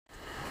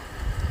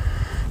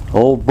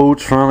Old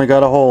boots finally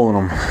got a hole in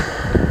them.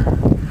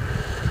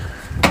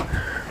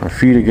 My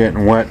feet are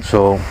getting wet,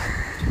 so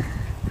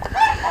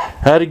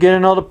had to get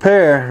another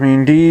pair. I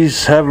mean,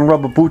 having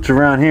rubber boots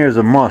around here is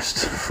a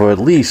must for at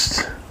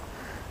least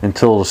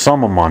until the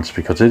summer months,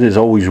 because it is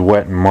always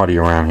wet and muddy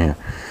around here.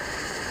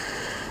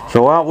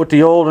 So out with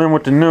the old and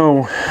with the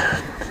new.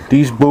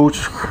 These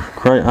boots,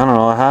 I don't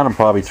know, I had them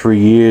probably 3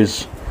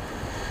 years.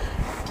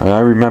 I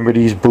remember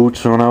these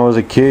boots when I was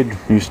a kid.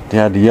 They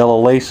had the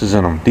yellow laces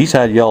in them. These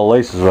had yellow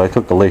laces, but I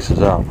took the laces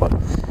out. But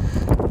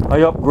I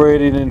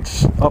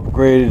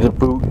upgraded the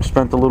boot and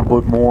spent a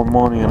little bit more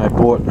money, and I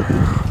bought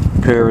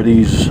a pair of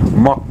these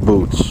muck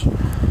boots.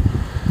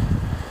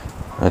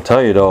 I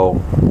tell you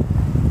though,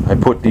 I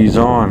put these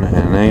on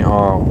and they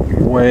are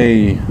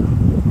way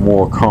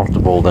more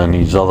comfortable than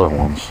these other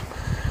ones.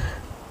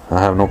 I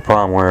have no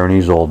problem wearing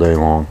these all day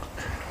long.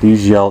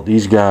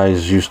 These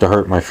guys used to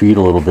hurt my feet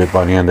a little bit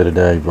by the end of the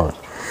day, but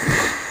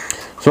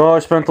so I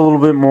spent a little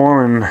bit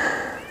more, and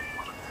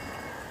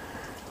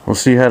we'll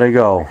see how they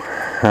go.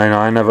 I know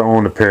I never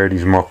owned a pair of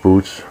these muck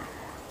boots.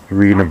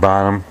 Reading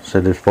about them,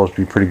 said they're supposed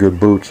to be pretty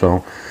good boots,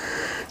 so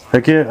I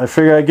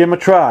figure I'd give them a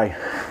try.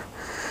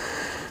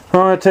 I'm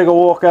going to take a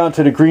walk out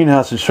to the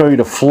greenhouse and show you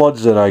the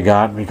floods that I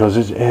got, because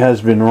it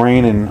has been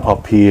raining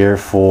up here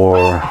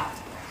for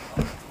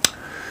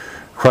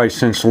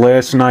since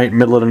last night,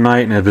 middle of the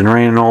night, and it's been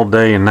raining all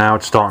day, and now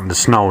it's starting to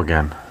snow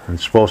again.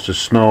 It's supposed to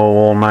snow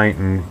all night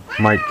and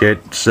might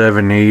get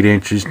 7, 8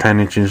 inches, 10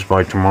 inches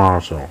by tomorrow.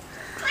 So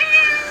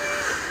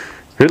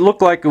it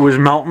looked like it was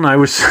melting.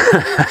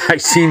 I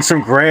seen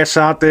some grass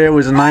out there. It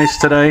was nice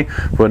today,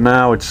 but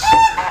now it's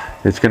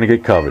gonna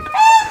get covered.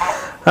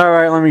 All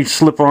right, let me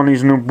slip on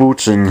these new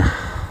boots and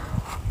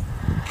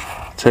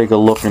take a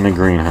look in the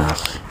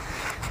greenhouse.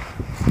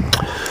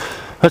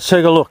 Let's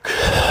take a look.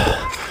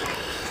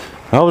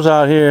 I was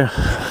out here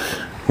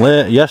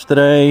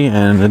yesterday,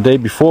 and the day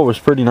before was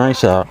pretty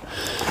nice out.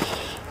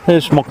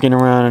 Just mucking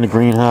around in the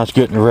greenhouse,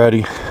 getting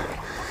ready.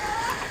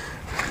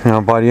 You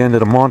know, by the end of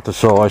the month or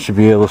so, I should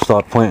be able to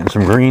start planting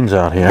some greens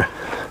out here.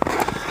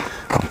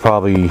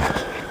 Probably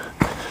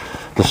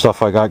the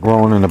stuff I got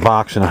growing in the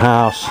box in the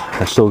house.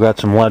 I still got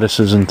some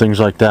lettuces and things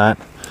like that.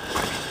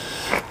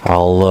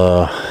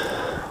 I'll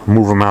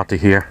move them out to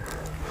here.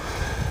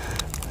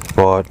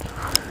 But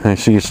I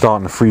see it's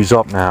starting to freeze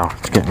up now.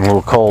 It's getting a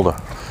little colder,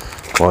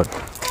 but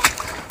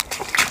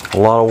a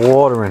lot of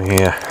water in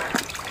here.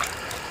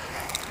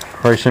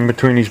 Right in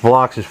between these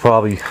blocks is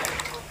probably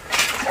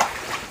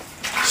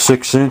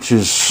 6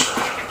 inches.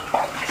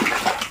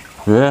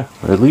 Yeah,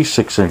 at least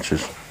 6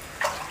 inches.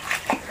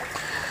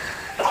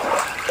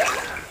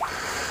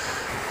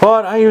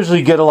 But I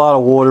usually get a lot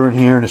of water in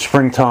here in the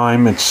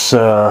springtime. This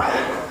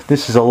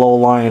is a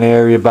low-lying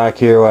area back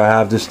here where I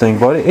have this thing,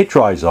 but it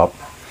dries up.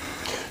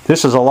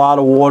 This is a lot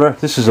of water.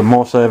 This is the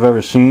most I've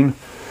ever seen.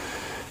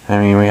 I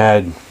mean, we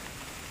had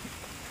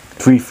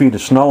 3 feet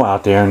of snow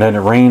out there, and then it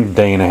rained a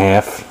day and a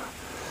half.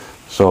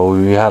 So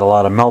we had a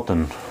lot of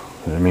melting.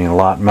 I mean, a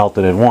lot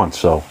melted at once.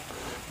 So,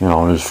 you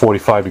know, it was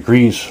 45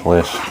 degrees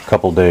last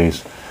couple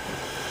days.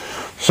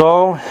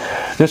 So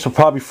this will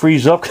probably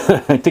freeze up.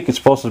 I think it's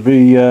supposed to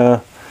be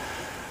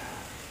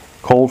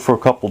cold for a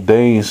couple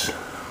days.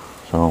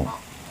 So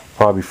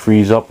probably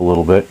freeze up a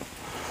little bit.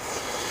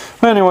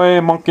 Anyway,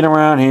 I'm monkeying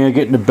around here,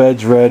 getting the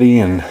beds ready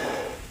and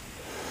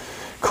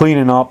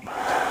cleaning up.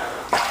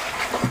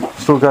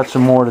 Still got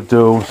some more to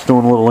do. Just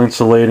doing a little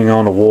insulating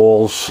on the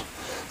walls.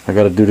 I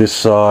got to do this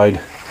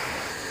side.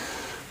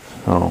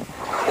 So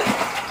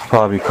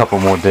probably a couple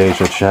more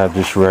days I should have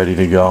this ready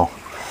to go.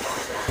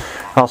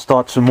 I'll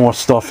start some more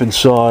stuff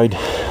inside,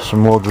 some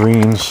more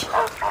greens.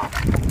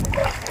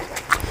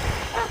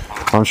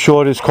 I'm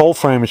sure this cold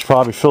frame is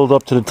probably filled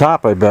up to the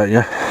top, I bet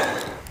you.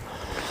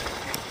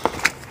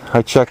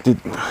 I checked it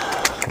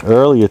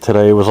earlier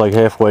today, it was like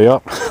halfway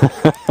up.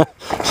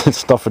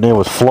 Stuff in there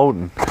was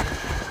floating.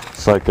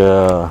 It's like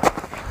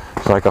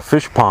a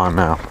fish pond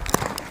now.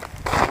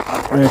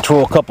 I'm gonna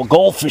throw a couple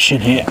goldfish in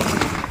here.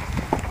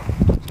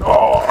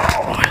 Oh,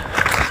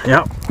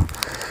 yep.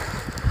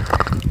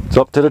 It's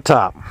up to the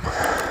top.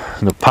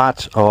 The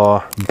pots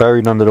are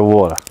buried under the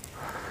water.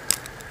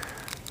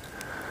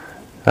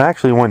 It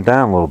actually went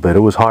down a little bit. It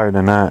was higher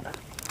than that.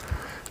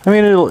 I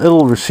mean,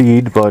 it'll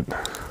recede, but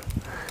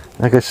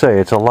like I say,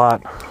 it's a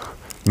lot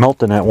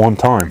melting at one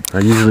time. I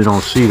usually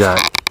don't see that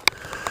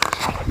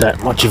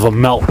much of a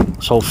melt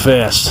so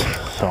fast.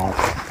 So,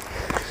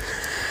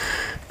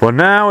 but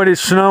now it is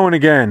snowing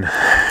again.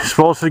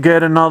 Supposed to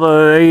get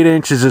another 8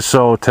 inches or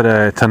so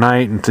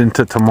tonight, and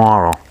into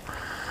tomorrow.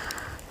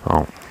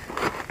 So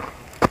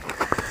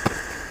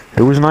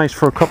it was nice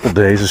for a couple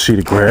days to see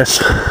the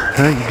grass. I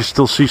think you can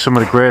still see some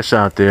of the grass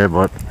out there,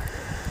 but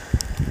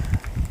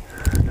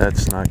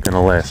that's not going to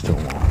last too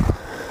long.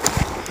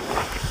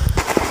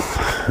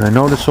 And I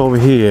notice over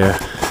here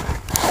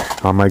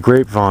on my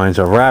grapevines,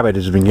 a rabbit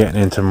has been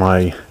getting into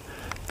my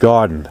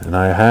garden, and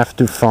I have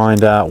to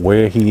find out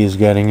where he is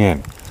getting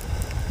in,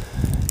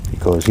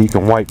 because he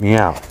can wipe me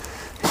out.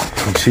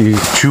 You see, he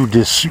chewed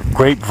this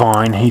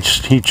grapevine. He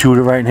chewed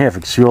it right in half.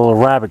 You can see all the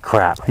rabbit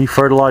crap. He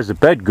fertilized the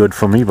bed good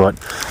for me, but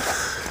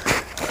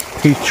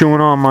he's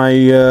chewing on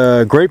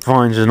my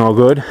grapevines is no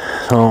good.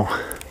 So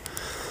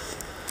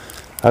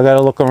I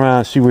gotta look around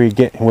and see where he's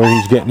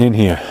getting in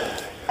here.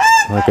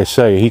 Like I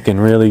say, he can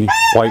really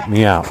wipe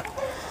me out.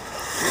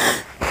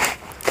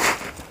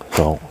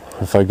 So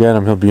if I get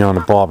him, he'll be on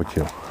the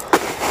barbecue.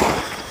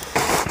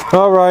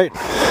 All right.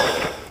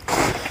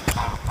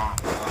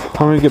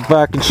 Let me get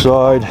back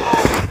inside.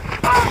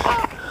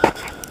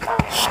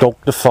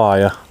 Stoke the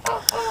fire.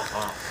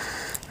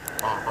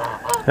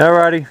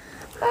 Alrighty.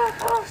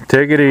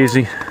 Take it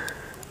easy.